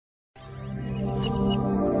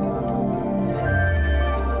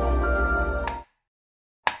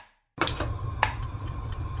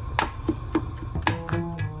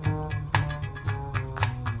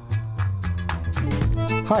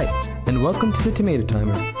Hi, and welcome to the Tomato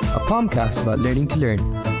Timer, a podcast about learning to learn.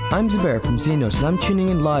 I'm Zubair from ZNotes, and I'm tuning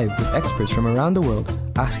in live with experts from around the world,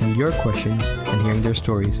 asking your questions and hearing their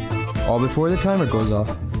stories. All before the timer goes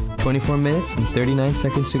off. 24 minutes and 39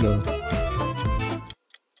 seconds to go.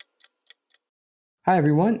 Hi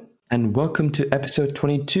everyone, and welcome to episode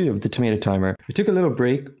 22 of the Tomato Timer. We took a little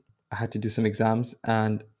break. I had to do some exams,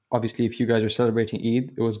 and obviously if you guys are celebrating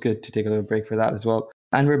Eid, it was good to take a little break for that as well.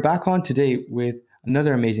 And we're back on today with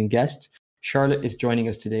another amazing guest. Charlotte is joining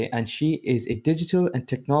us today, and she is a Digital and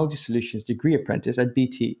Technology Solutions degree apprentice at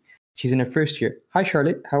BT. She's in her first year. Hi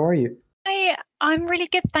Charlotte, how are you? Hi, I'm really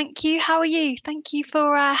good, thank you. How are you? Thank you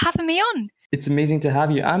for having me on. It's amazing to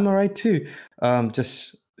have you. I'm all right too.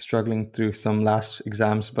 Just struggling through some last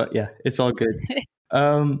exams, but yeah, it's all good.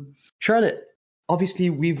 Charlotte,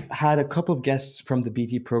 obviously we've had a couple of guests from the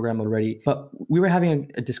BT program already, but we were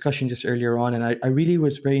having a discussion just earlier on, and I really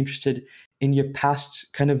was very interested in your past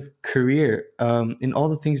kind of career, in all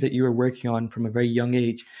the things that you were working on from a very young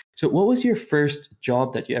age. So what was your first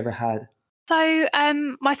job that you ever had? So,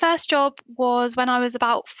 my first job was when I was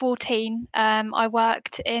about 14. I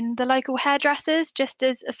worked in the local hairdressers just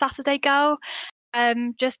as a Saturday girl,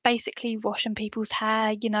 just basically washing people's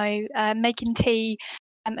hair, making tea,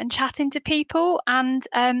 and chatting to people. And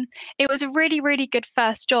it was a really, really good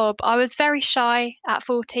first job. I was very shy at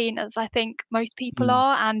 14, as I think most people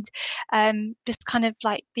are, and just kind of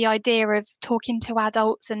like the idea of talking to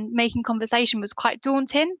adults and making conversation was quite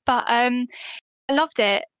daunting. But I loved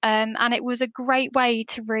it, and it was a great way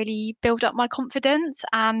to really build up my confidence.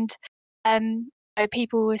 And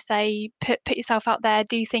people will say, put yourself out there,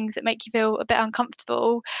 do things that make you feel a bit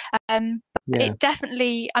uncomfortable. Yeah. It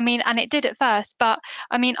definitely, and it did at first, but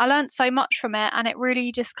I learned so much from it, and it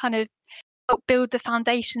really just kind of helped build the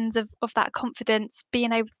foundations of that confidence,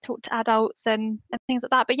 being able to talk to adults and things like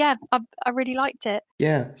that. But yeah, I really liked it.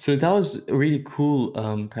 Yeah, so that was a really cool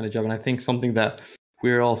kind of job, and I think something that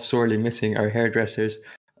we're all sorely missing, our hairdressers,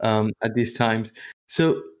 at these times.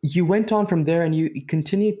 So you went on from there and you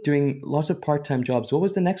continued doing lots of part-time jobs. What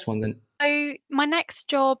was the next one then? So my next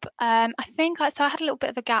job, I had a little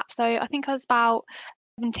bit of a gap. So I think I was about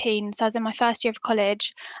 17, so I was in my first year of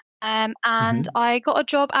college. And Hmm. I got a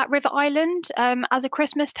job at River Island as a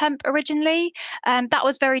Christmas temp originally. That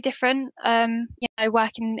was very different.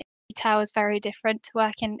 Working in retail is very different to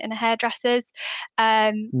working in a hairdresser's.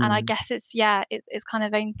 And I guess it's kind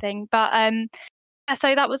of own thing. But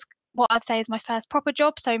so that was what I'd say is my first proper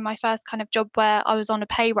job. So my first kind of job where I was on a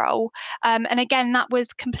payroll. And again, that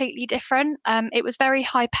was completely different. It was very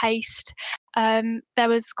high paced. There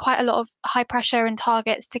was quite a lot of high pressure and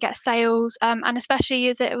targets to get sales. And especially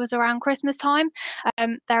as it was around Christmas time,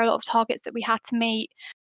 there are a lot of targets that we had to meet.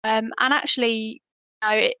 And actually,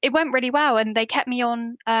 it went really well, and they kept me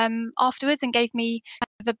on afterwards and gave me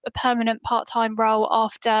kind of a permanent part-time role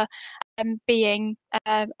after being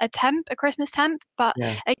a Christmas temp. But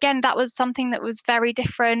Yeah. again, that was something that was very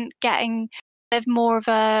different, getting kind of more of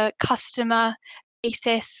a customer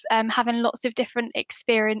basis, having lots of different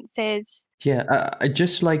experiences. Yeah, I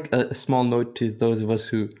just like a small note to those of us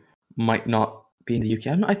who might not be in the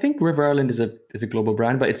UK. I think River Island is a global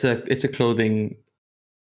brand, but it's a clothing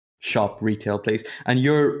shop retail place. And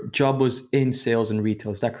your job was in sales and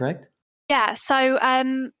retail, is that correct? Yeah, so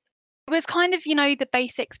it was kind of, the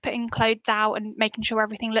basics, putting clothes out and making sure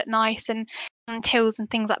everything looked nice and tills and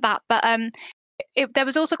things like that. But there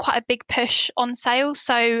was also quite a big push on sales.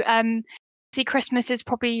 So see, Christmas is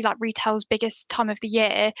probably like retail's biggest time of the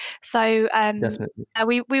year. So Definitely.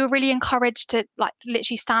 we were really encouraged to like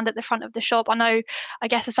literally stand at the front of the shop. I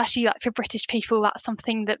guess especially like for British people, that's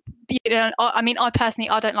something that I personally,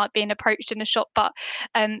 I don't like being approached in a shop, but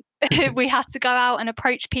we had to go out and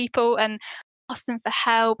approach people and ask them for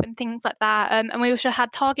help and things like that. And we also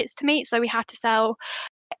had targets to meet, so we had to sell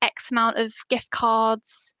X amount of gift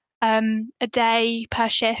cards a day per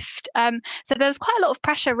shift. So there was quite a lot of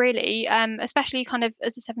pressure, really, especially kind of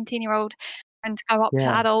as a 17-year-old, and to go up to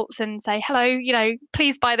Yeah. adults and say, hello,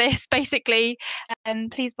 please buy this, basically, and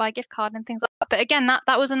please buy a gift card and things like that. But again,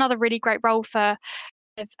 that was another really great role for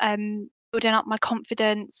building up my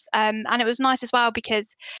confidence. And it was nice as well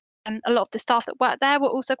because a lot of the staff that worked there were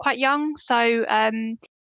also quite young. So it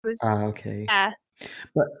was, Okay. yeah.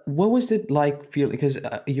 But what was it like feeling? Because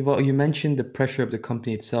you mentioned the pressure of the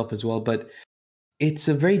company itself as well, but it's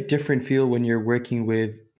a very different feel when you're working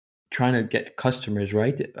with trying to get customers,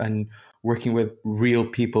 right? And working with real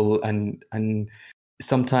people, and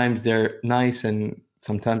sometimes they're nice and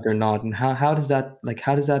sometimes they're not. And how does that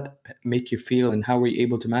make you feel, and how were you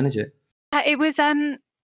able to manage it? It was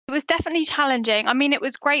It was definitely challenging. I mean, it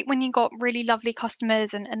was great when you got really lovely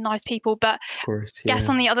customers and nice people, but Of course, guess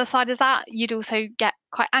yeah. on the other side of that, you'd also get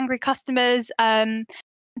quite angry customers,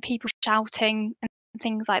 people shouting and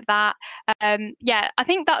things like that. Yeah, I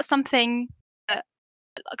think that's something that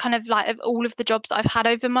kind of like of all of the jobs that I've had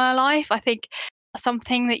over my life, I think that's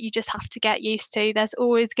something that you just have to get used to. There's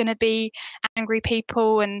always going to be angry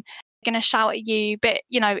people and going to shout at you, but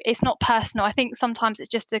it's not personal. I think sometimes it's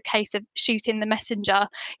just a case of shooting the messenger.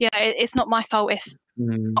 It's not my fault if I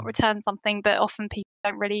Mm, can't return something, but often people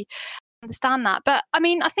don't really understand that. But I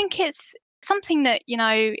mean, I think it's something that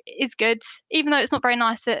is good, even though it's not very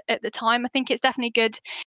nice at the time. I think it's definitely good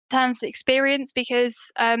in terms of experience, because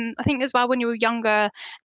I think as well, when you're younger,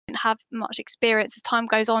 don't have much experience, as time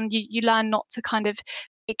goes on, you learn not to kind of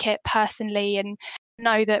take it personally and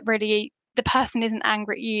know that really the person isn't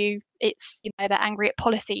angry at you. It's they're angry at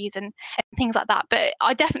policies and things like that. But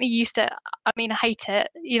I definitely used to. I mean, I hate it.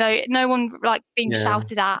 No one likes being yeah.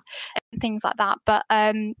 shouted at and things like that. But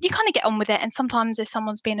you kind of get on with it. And sometimes if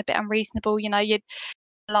someone's being a bit unreasonable, you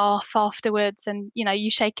laugh afterwards and you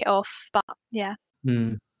shake it off. But yeah.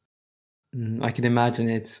 Mm, I can imagine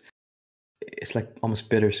it's like almost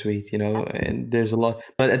bittersweet, and there's a lot.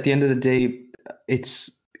 But at the end of the day,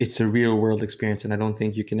 it's a real world experience, and I don't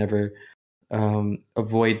think you can ever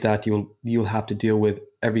avoid that. You'll have to deal with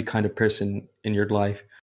every kind of person in your life,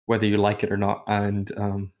 whether you like it or not, and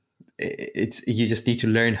it's you just need to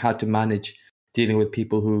learn how to manage dealing with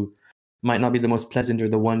people who might not be the most pleasant or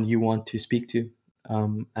the one you want to speak to.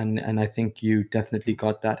 And I think you definitely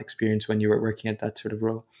got that experience when you were working at that sort of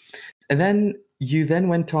role. And then you then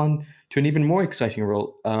went on to an even more exciting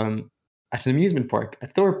role at an amusement park,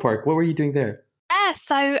 at Thorpe Park. What were you doing there? Yeah,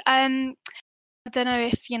 so I don't know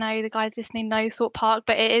if the guys listening know Thorpe Park,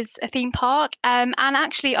 but it is a theme park. And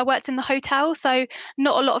actually, I worked in the hotel, so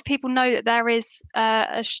not a lot of people know that there is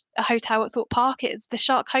a hotel at Thorpe Park. It's the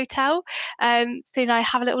Shark Hotel. So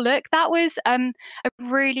have a little look. That was a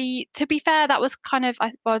really, to be fair, that was kind of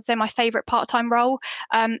I'd say my favourite part-time role.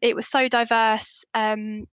 It was so diverse.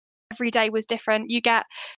 Every day was different. You get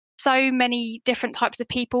so many different types of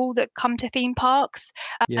people that come to theme parks,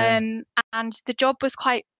 Yeah. um, and the job was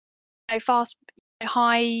quite fast,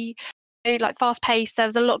 high, like fast paced. There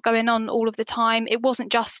was a lot going on all of the time. It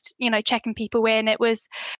wasn't just checking people in. It was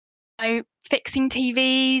fixing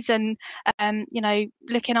TVs and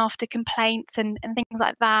looking after complaints and things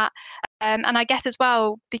like that. And I guess as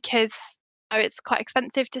well, because it's quite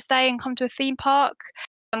expensive to stay and come to a theme park,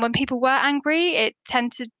 and when people were angry, it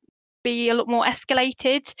tended to be a lot more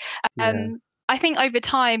escalated. Yeah. I think over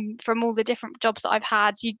time, from all the different jobs that I've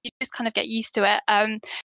had, you just kind of get used to it.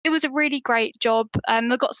 It was a really great job. I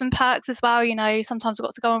got some perks as well. Sometimes I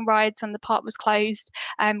got to go on rides when the park was closed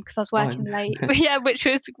because I was working Fun. late. But yeah, which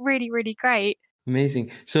was really, really great. Amazing.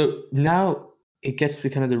 So now it gets to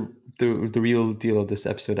kind of the real deal of this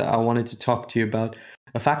episode. I wanted to talk to you about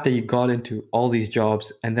the fact that you got into all these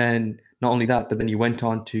jobs, and then not only that, but then you went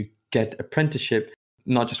on to get apprenticeship,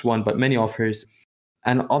 not just one, but many offers.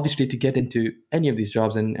 And obviously to get into any of these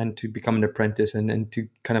jobs and to become an apprentice and to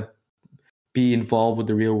kind of be involved with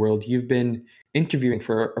the real world, you've been interviewing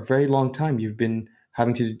for a very long time. You've been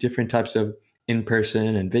having to do different types of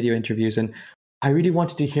in-person and video interviews. And I really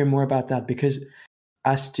wanted to hear more about that because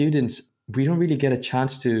as students, we don't really get a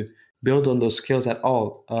chance to build on those skills at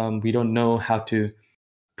all. We don't know how to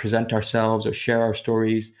present ourselves or share our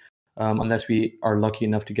stories unless we are lucky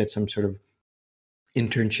enough to get some sort of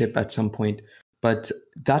internship at some point. But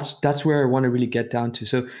that's where I want to really get down to.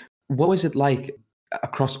 So, what was it like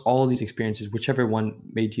across all these experiences, whichever one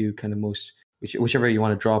made you kind of most, whichever you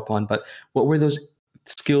want to draw upon? But what were those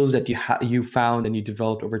skills that you found and you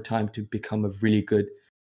developed over time to become a really good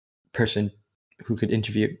person who could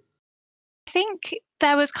interview? I think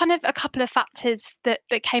there was kind of a couple of factors that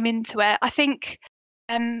came into it. I think,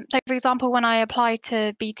 so for example, when I applied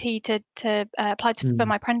to BT to apply for Mm,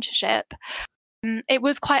 my apprenticeship, it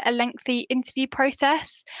was quite a lengthy interview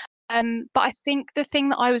process. But I think the thing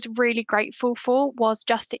that I was really grateful for was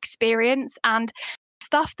just experience, and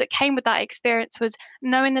stuff that came with that experience was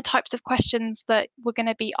knowing the types of questions that were going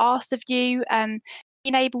to be asked of you,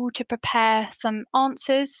 being able to prepare some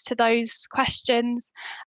answers to those questions.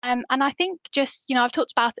 And I think just, I've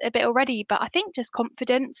talked about it a bit already, but I think just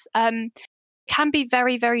confidence can be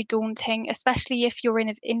very, very daunting, especially if you're in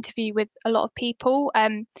an interview with a lot of people.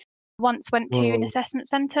 Once went to an whoa, assessment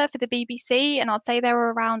centre for the BBC, and I'd say there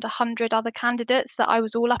were around 100 other candidates that I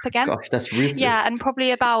was all up gosh, against. that's Yeah, ruthless. and probably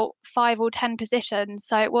about 5 or 10 positions.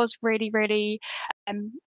 So it was really, really,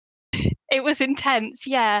 um, it was intense.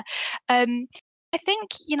 Yeah. Um, I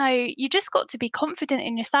think, you just got to be confident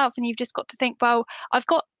in yourself, and you've just got to think, well, I've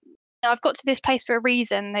got I've got to this place for a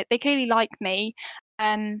reason. They clearly like me.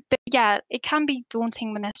 But yeah, it can be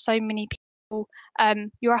daunting when there's so many people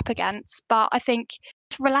you're up against. But I think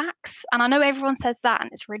to relax, and I know everyone says that, and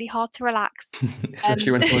it's really hard to relax.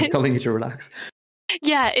 Especially when someone's telling you to relax.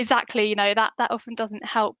 Yeah, exactly. That often doesn't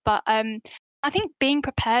help. But I think being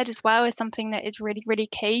prepared as well is something that is really, really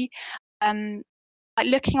key. Like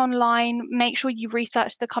looking online, make sure you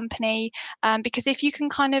research the company, because if you can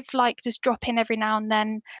kind of like just drop in every now and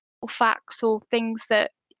then or facts or things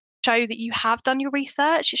that show that you have done your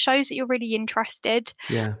research, it shows that you're really interested.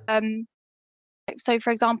 Yeah. So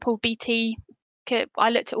for example, BT, I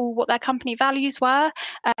looked at all what their company values were.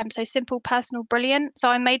 So simple, personal, brilliant. So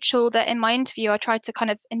I made sure that in my interview, I tried to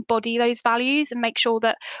kind of embody those values and make sure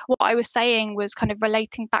that what I was saying was kind of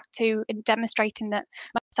relating back to and demonstrating that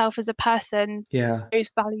myself as a person, Yeah.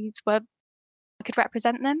 those values were, I could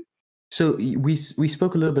represent them. So we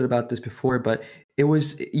spoke a little bit about this before, but it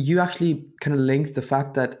was you actually kind of linked the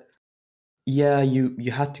fact that yeah,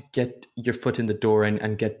 you had to get your foot in the door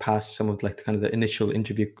and get past some of like the kind of the initial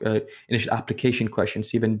interview, initial application questions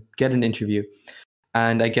to even get an interview.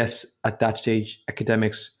 And I guess at that stage,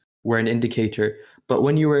 academics were an indicator. But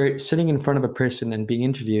when you were sitting in front of a person and being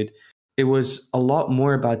interviewed, it was a lot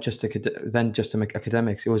more about just than just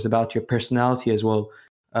academics. It was about your personality as well.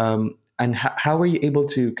 And how were you able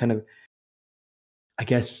to kind of, I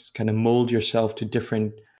guess, kind of mold yourself to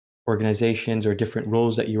different organizations or different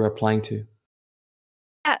roles that you were applying to?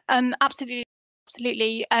 Yeah, absolutely,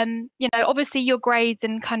 absolutely. Obviously your grades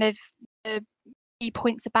and kind of the key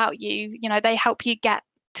points about you, they help you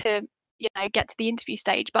to, get to the interview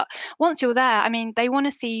stage. But once you're there, I mean, they want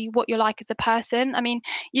to see what you're like as a person. I mean,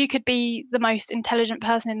 you could be the most intelligent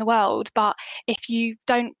person in the world, but if you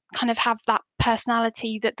don't kind of have that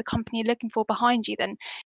personality that the company are looking for behind you, then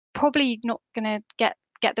probably not going to get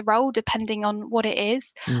the role, depending on what it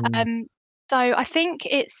is. Mm, Um, so I think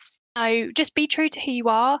it's, just be true to who you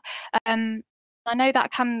are. I know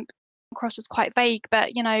that can come across as quite vague,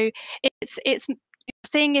 but it's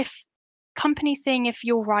seeing if companies seeing if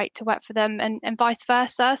you're right to work for them, and vice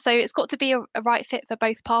versa. So it's got to be a right fit for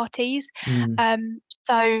both parties. mm,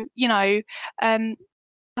 So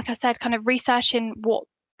like I said, kind of researching what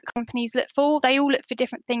companies look for. They all look for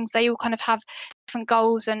different things. They all kind of have different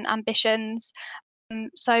goals and ambitions.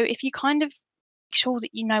 So if you kind of make sure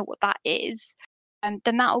that you know what that is,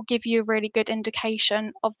 then that will give you a really good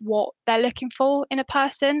indication of what they're looking for in a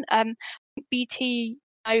person. BT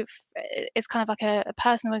is kind of like a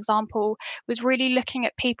personal example, was really looking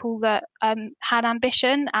at people that had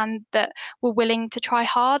ambition and that were willing to try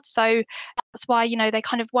hard. So that's why they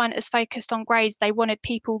kind of weren't as focused on grades. They wanted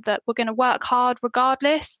people that were going to work hard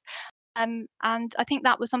regardless. And I think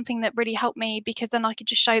that was something that really helped me, because then I could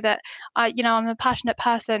just show that I'm a passionate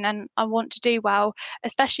person and I want to do well,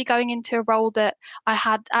 especially going into a role that I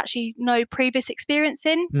had actually no previous experience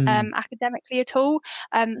in mm. academically at all.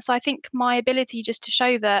 So I think my ability just to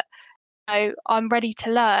show that I'm ready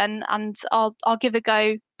to learn and I'll give a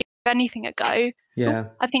go, give anything a go. Yeah.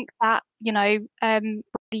 I think that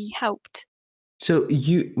really helped. So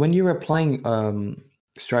when you were applying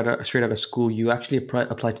straight out of school, you actually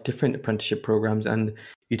applied to different apprenticeship programs, and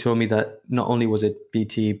you told me that not only was it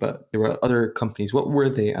BT, but there were other companies. What were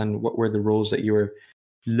they, and what were the roles that you were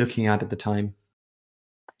looking at the time?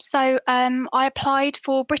 So I applied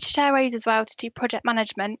for British Airways as well to do project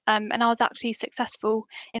management, and I was actually successful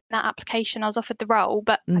in that application. I was offered the role,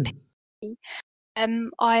 but Mm,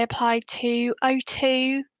 I applied to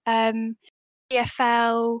O2,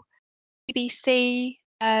 EFL, BBC.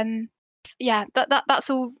 Yeah,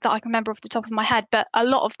 that's all that I can remember off the top of my head, but a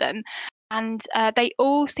lot of them, and they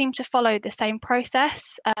all seem to follow the same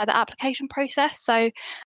process, the application process. So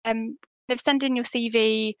they've send in your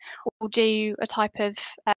CV or do a type of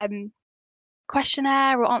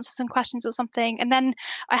questionnaire or answer some questions or something, and then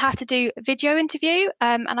I have to do a video interview,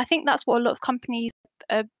 and I think that's what a lot of companies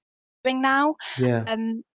are doing now. yeah.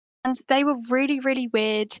 um, and they were really, really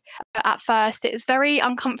weird at first. It was very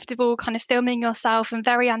uncomfortable, kind of filming yourself, and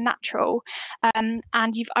very unnatural. And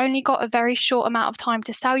you've only got a very short amount of time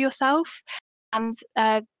to sell yourself. And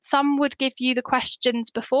some would give you the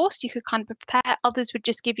questions before, so you could kind of prepare. Others would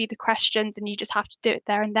just give you the questions, and you just have to do it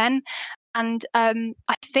there and then. And I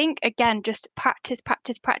think, again, just practice,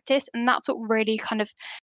 practice, practice, and that's what really kind of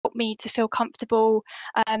helped me to feel comfortable,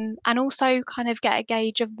 and also kind of get a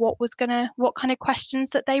gauge of what kind of questions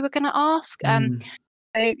that they were gonna ask. Mm,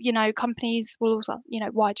 So companies will also,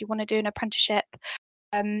 why do you want to do an apprenticeship?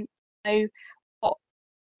 So what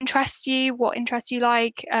what interests you,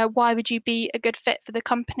 like why would you be a good fit for the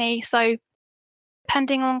company? So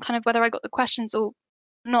depending on kind of whether I got the questions or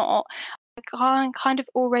not, I kind of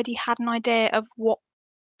already had an idea of what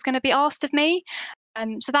was going to be asked of me.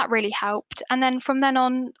 So that really helped. And then from then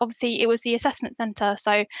on, obviously, it was the assessment centre.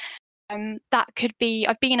 So that could be,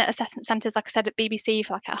 I've been at assessment centres, like I said, at BBC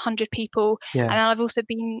for like 100 people. And Yeah. then I've also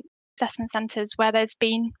been assessment centres where there's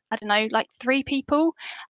been, I don't know, like 3 people.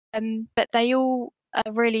 But they all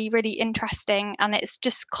are really, really interesting. And it's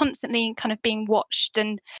just constantly kind of being watched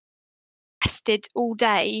and tested all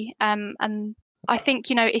day. And I think,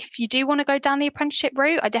 if you do want to go down the apprenticeship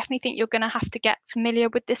route, I definitely think you're going to have to get familiar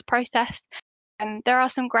with this process. There are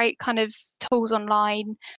some great kind of tools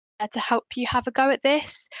online to help you have a go at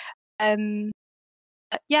this.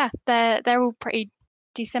 But yeah, they're all pretty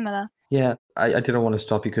dissimilar. Yeah, I didn't want to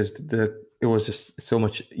stop because it was just so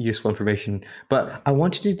much useful information. But I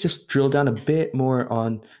wanted to just drill down a bit more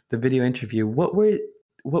on the video interview. What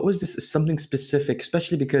was this something specific,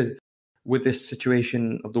 especially because with this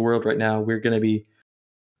situation of the world right now, we're going to be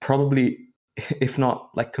probably, if not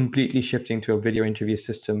like completely shifting to a video interview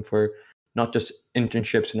system for not just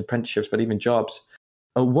internships and apprenticeships, but even jobs.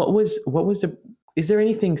 Is there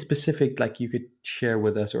anything specific like you could share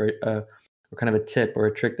with us, or kind of a tip or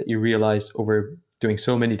a trick that you realized over doing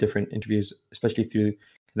so many different interviews, especially through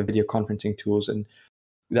kind of video conferencing tools, and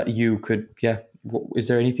that you could, is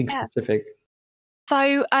there anything Yeah. specific?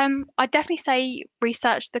 So I'd definitely say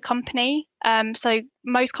research the company. So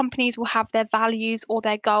most companies will have their values or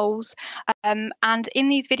their goals. And in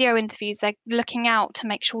these video interviews, they're looking out to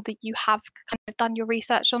make sure that you have kind of done your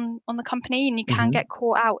research on the company, and you can Mm-hmm. get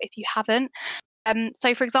caught out if you haven't.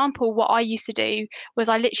 So for example, what I used to do was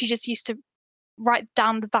I literally just used to write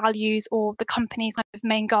down the values or the company's kind of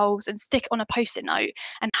main goals and stick it on a post-it note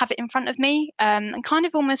and have it in front of me, and kind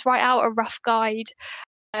of almost write out a rough guide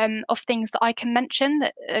of things that I can mention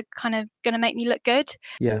that are kind of going to make me look good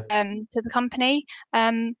Yeah. to the company.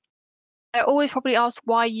 I always probably ask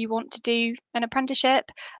why you want to do an apprenticeship,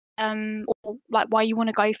 or like why you want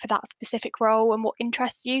to go for that specific role and what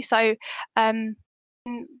interests you. So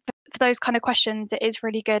for those kind of questions, it is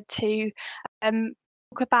really good to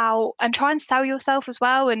talk about and try and sell yourself as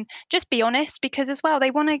well, and just be honest, because as well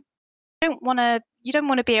you don't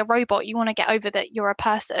want to be a robot. You want to get over that you're a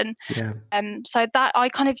person. Yeah. So that I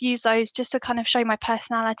kind of use those just to kind of show my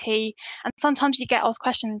personality. And sometimes you get asked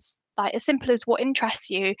questions like as simple as what interests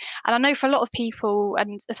you. And I know for a lot of people,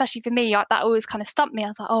 and especially for me, that always kind of stumped me. I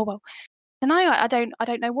was like, oh well, I don't know. I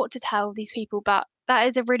don't know what to tell these people. But that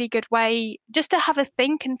is a really good way just to have a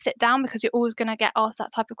think and sit down, because you're always going to get asked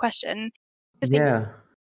that type of question. To think, Yeah.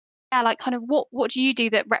 yeah, like kind of what do you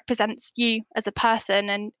do that represents you as a person,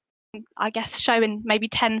 and I guess show in maybe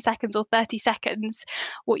 10 seconds or 30 seconds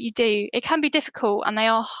what you do. It can be difficult and they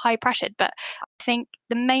are high pressured, but I think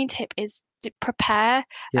the main tip is to prepare,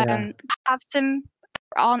 Yeah. have some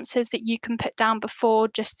answers that you can put down before,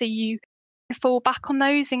 just so you can fall back on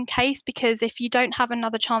those in case, because if you don't have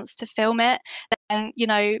another chance to film it, then,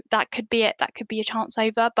 that could be it. That could be a chance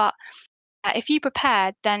over. But if you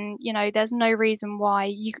prepared, then, there's no reason why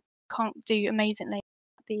you can't do amazingly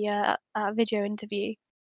at the video interview.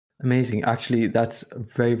 Amazing. Actually, that's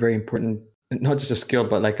very, very important. Not just a skill,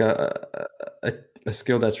 but like a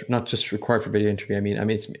skill that's not just required for video interview. I mean,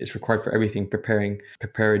 it's required for everything,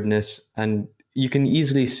 preparedness, and you can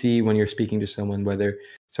easily see when you're speaking to someone whether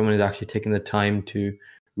someone is actually taking the time to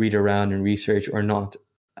read around and research or not.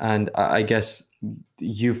 And I guess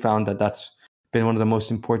you found that that's been one of the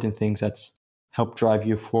most important things that's helped drive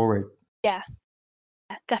you forward. Yeah,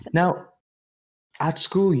 definitely. Now, at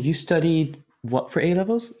school, you studied what for A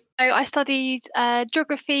levels? So I studied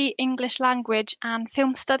geography, English language, and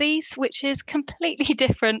film studies, which is completely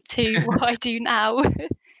different to what I do now.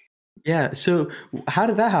 Yeah. So how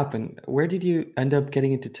did that happen? Where did you end up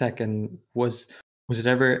getting into tech, and was it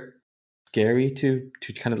ever scary to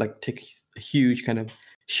kind of like take a huge kind of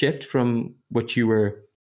shift from what you were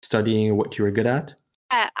studying or what you were good at?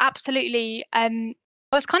 Yeah, absolutely.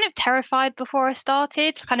 I was kind of terrified before I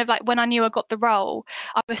started. Kind of like when I knew I got the role,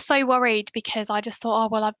 I was so worried because I just thought, oh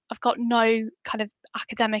well, I've got no kind of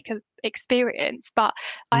academic experience, but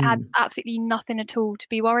I had Mm. absolutely nothing at all to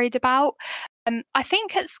be worried about. I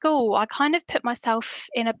think at school I kind of put myself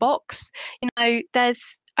in a box.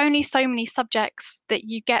 There's only so many subjects that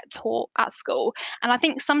you get taught at school, and I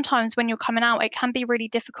think sometimes when you're coming out, it can be really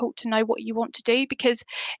difficult to know what you want to do, because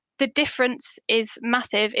the difference is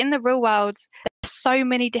massive. In the real world, there's so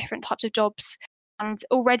many different types of jobs. And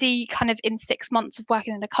already, kind of in 6 months of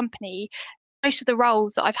working in a company, most of the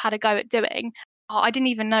roles that I've had a go at doing, I didn't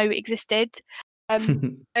even know existed.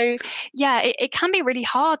 So, yeah, it can be really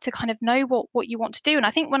hard to kind of know what you want to do. And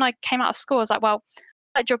I think when I came out of school, I was like, well,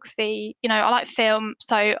 like geography, I like film,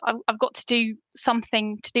 so I've got to do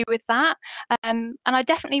something to do with that. And I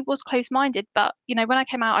definitely was close-minded, but when I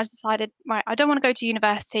came out, I decided, right, I don't want to go to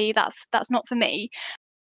university. That's not for me.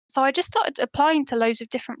 So I just started applying to loads of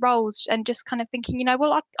different roles and just kind of thinking,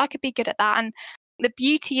 well, I could be good at that. And the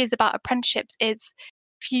beauty is about apprenticeships is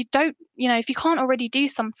if you don't, if you can't already do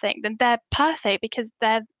something, then they're perfect because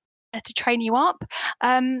they're there to train you up.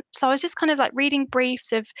 So I was just kind of like reading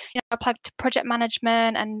briefs of, I applied to project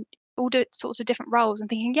management and all sorts of different roles and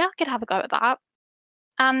thinking, yeah, I could have a go at that.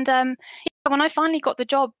 And yeah, when I finally got the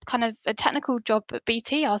job, kind of a technical job at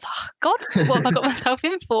BT, I was like, oh, God, what have I got myself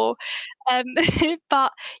in for? Um,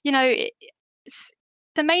 but it's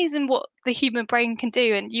amazing what the human brain can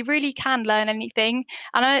do, and you really can learn anything.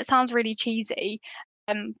 I know it sounds really cheesy,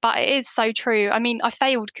 but it is so true. I mean, I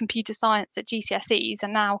failed computer science at GCSEs,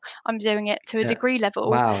 and now I'm doing it to a Yeah. degree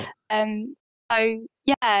level. Wow. So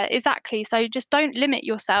yeah, exactly. So just don't limit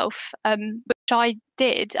yourself, which I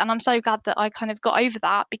did, and I'm so glad that I kind of got over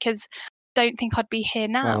that because I don't think I'd be here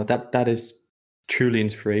Wow, now. that is truly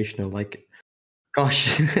inspirational. Like,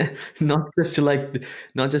 gosh, not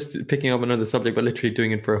just picking up another subject, but literally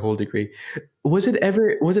doing it for a whole degree. Was it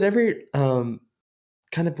ever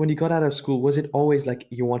kind of when you got out of school, was it always like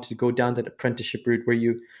you wanted to go down that apprenticeship route? Were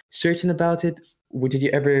you certain about it? Did you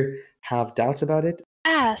ever have doubts about it?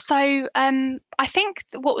 Yeah, so I think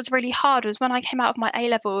what was really hard was when I came out of my A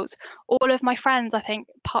levels, all of my friends, I think,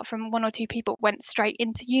 apart from one or two people, went straight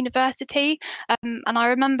into university. And I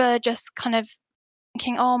remember just kind of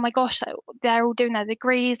thinking, oh my gosh, like, they're all doing their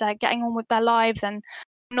degrees, they're getting on with their lives, and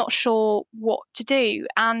I'm not sure what to do.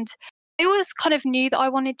 And I always kind of knew that I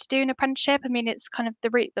wanted to do an apprenticeship. I mean, it's kind of the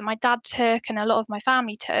route that my dad took and a lot of my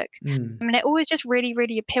family took. I Mm, mean, it always just really,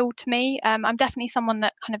 really appealed to me. I'm definitely someone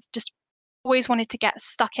that kind of just always wanted to get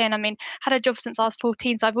stuck in. I mean, had a job since I was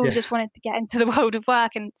 14, so I've always yeah, just wanted to get into the world of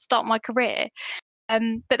work and start my career.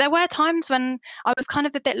 But there were times when I was kind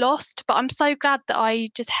of a bit lost, but I'm so glad that I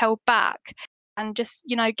just held back and just,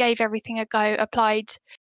 gave everything a go, applied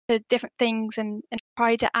to different things and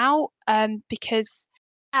tried it out. Because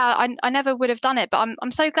yeah, I never would have done it, but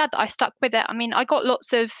I'm so glad that I stuck with it. I mean, I got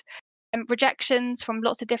lots of rejections from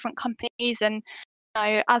lots of different companies, and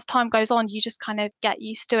as time goes on, you just kind of get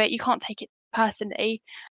used to it. You can't take it personally.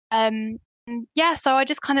 Um, and yeah, so I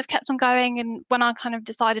just kind of kept on going. And when I kind of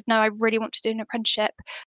decided, no, I really want to do an apprenticeship,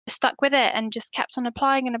 just stuck with it and just kept on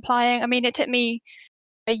applying and applying. I mean, it took me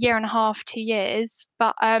a year and a half, 2 years,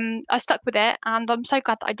 but I stuck with it, and I'm so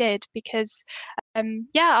glad that I did because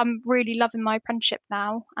yeah, I'm really loving my apprenticeship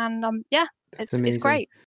now, and yeah, that's it's amazing. great.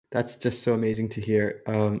 That's just so amazing to hear.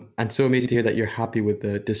 And so amazing to hear that you're happy with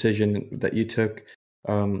the decision that you took.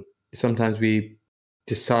 Um, Sometimes we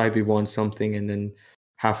decide we want something, and then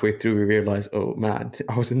halfway through we realize, oh man,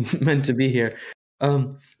 I wasn't meant to be here.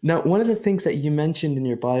 Now, one of the things that you mentioned in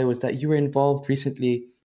your bio is that you were involved recently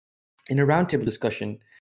in a roundtable discussion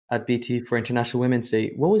at BT for International Women's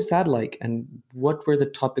Day. What was that like, and what were the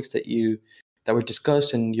topics that were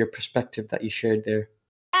discussed, and your perspective that you shared there?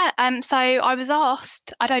 Yeah, so I was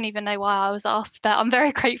asked, I don't even know why I was asked, but I'm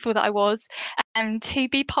very grateful that I was, to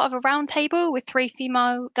be part of a roundtable with three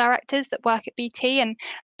female directors that work at BT. And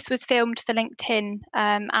this was filmed for LinkedIn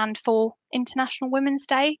and for International Women's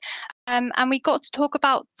Day. And we got to talk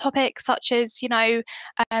about topics such as,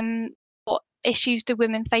 what issues do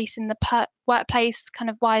women face in the workplace, kind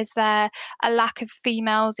of why is there a lack of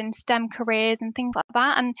females in STEM careers and things like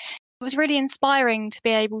that. And it was really inspiring to be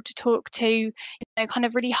able to talk to kind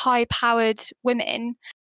of really high powered women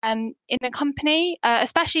in the company,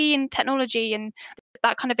 especially in technology and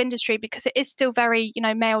that kind of industry, because it is still very,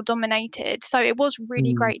 male dominated. So it was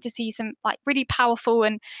really Mm. great to see some like really powerful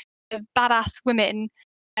and badass women.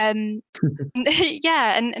 Um,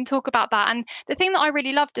 yeah, and talk about that. And the thing that I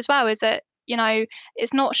really loved as well is that,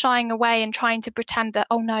 it's not shying away and trying to pretend that,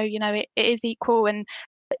 oh no, it is equal and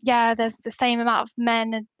yeah, there's the same amount of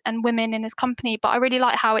men and women in this company. But I really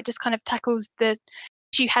like how it just kind of tackles the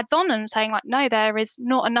issue heads on and saying like, no, there is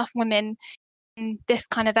not enough women in this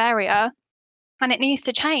kind of area and it needs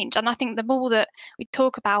to change. And I think the more that we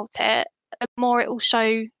talk about it, the more it will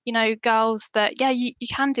show, girls that, yeah, you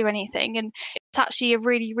can do anything. And it's actually a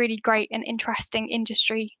really, really great and interesting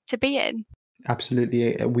industry to be in.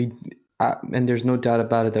 Absolutely. And there's no doubt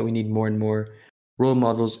about it that we need more and more role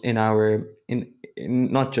models in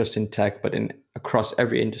not just in tech, but in across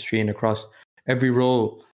every industry and across every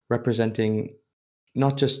role, representing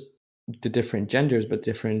not just the different genders, but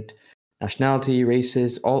different nationality,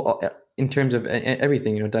 races, all in terms of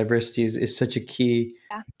everything. Diversity is such a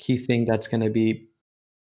Yeah. key thing that's going to be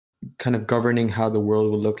kind of governing how the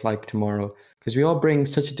world will look like tomorrow, because we all bring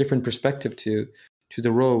such a different perspective to to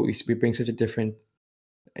the role, we bring such a different,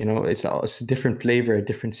 it's a different flavor, a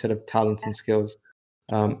different set of talents and skills,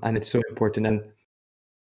 and it's so important. And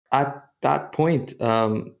at that point,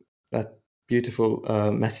 that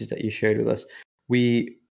beautiful message that you shared with us,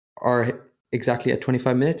 we are exactly at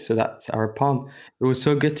 25 minutes, so that's our palm. It was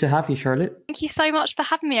so good to have you, Charlotte. Thank you so much for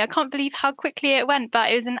having me. I can't believe how quickly it went,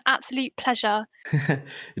 but it was an absolute pleasure.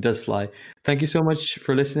 It does fly. Thank you so much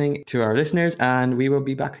for listening to our listeners, and we will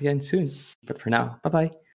be back again soon. But for now,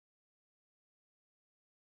 bye-bye.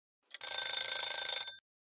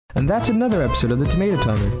 And that's another episode of the Tomato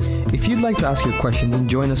Timer. If you'd like to ask your questions and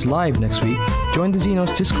join us live next week, join the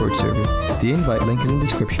ZNotes Discord server. The invite link is in the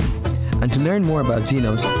description. And to learn more about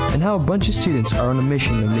ZNotes and how a bunch of students are on a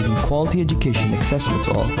mission of making quality education accessible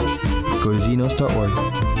to all, go to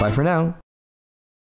znotes.org. Bye for now.